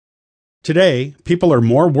Today, people are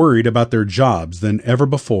more worried about their jobs than ever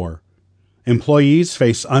before. Employees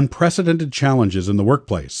face unprecedented challenges in the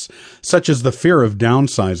workplace, such as the fear of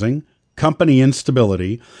downsizing, company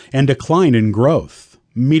instability, and decline in growth,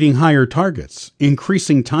 meeting higher targets,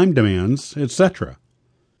 increasing time demands, etc.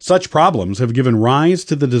 Such problems have given rise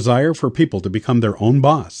to the desire for people to become their own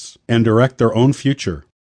boss and direct their own future.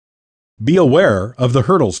 Be aware of the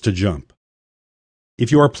hurdles to jump.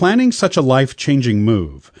 If you are planning such a life-changing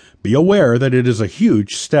move, be aware that it is a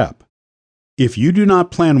huge step. If you do not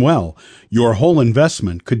plan well, your whole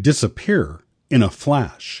investment could disappear in a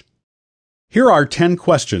flash. Here are 10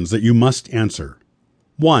 questions that you must answer.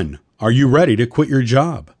 1. Are you ready to quit your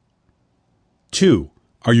job? 2.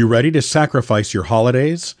 Are you ready to sacrifice your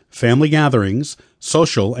holidays, family gatherings,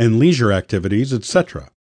 social and leisure activities, etc.?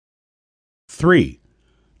 3.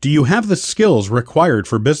 Do you have the skills required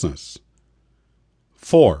for business?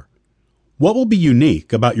 4. What will be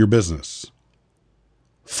unique about your business?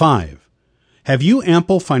 5. Have you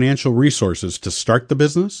ample financial resources to start the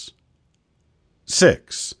business?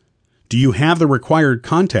 6. Do you have the required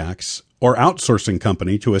contacts or outsourcing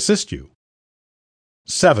company to assist you?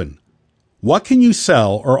 7. What can you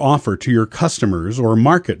sell or offer to your customers or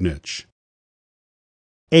market niche?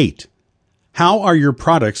 8. How are your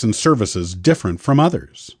products and services different from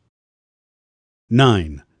others?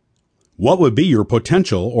 9. What would be your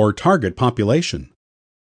potential or target population?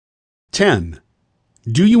 10.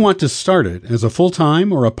 Do you want to start it as a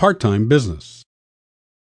full-time or a part-time business?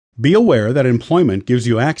 Be aware that employment gives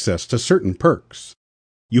you access to certain perks.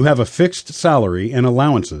 You have a fixed salary and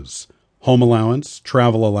allowances, home allowance,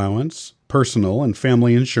 travel allowance, personal and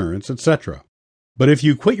family insurance, etc. But if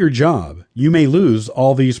you quit your job, you may lose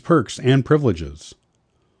all these perks and privileges.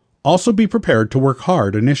 Also be prepared to work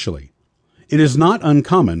hard initially. It is not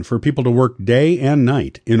uncommon for people to work day and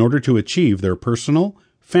night in order to achieve their personal,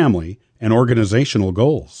 family, and organizational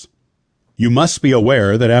goals. You must be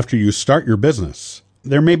aware that after you start your business,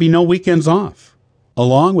 there may be no weekends off,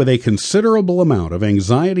 along with a considerable amount of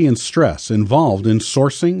anxiety and stress involved in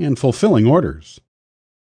sourcing and fulfilling orders.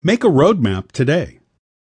 Make a roadmap today.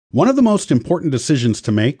 One of the most important decisions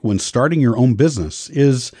to make when starting your own business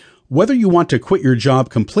is whether you want to quit your job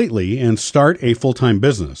completely and start a full-time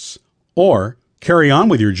business, or carry on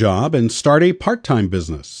with your job and start a part-time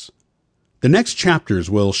business. The next chapters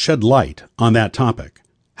will shed light on that topic.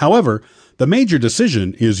 However, the major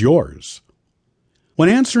decision is yours. When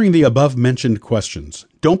answering the above-mentioned questions,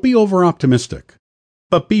 don't be over-optimistic,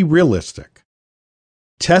 but be realistic.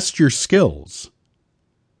 Test your skills.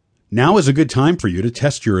 Now is a good time for you to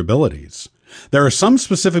test your abilities. There are some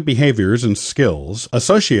specific behaviors and skills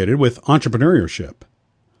associated with entrepreneurship.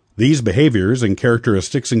 These behaviors and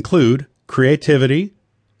characteristics include creativity,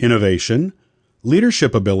 innovation,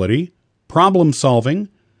 leadership ability, problem solving,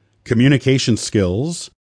 communication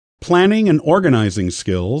skills, planning and organizing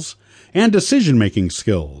skills, and decision-making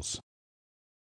skills.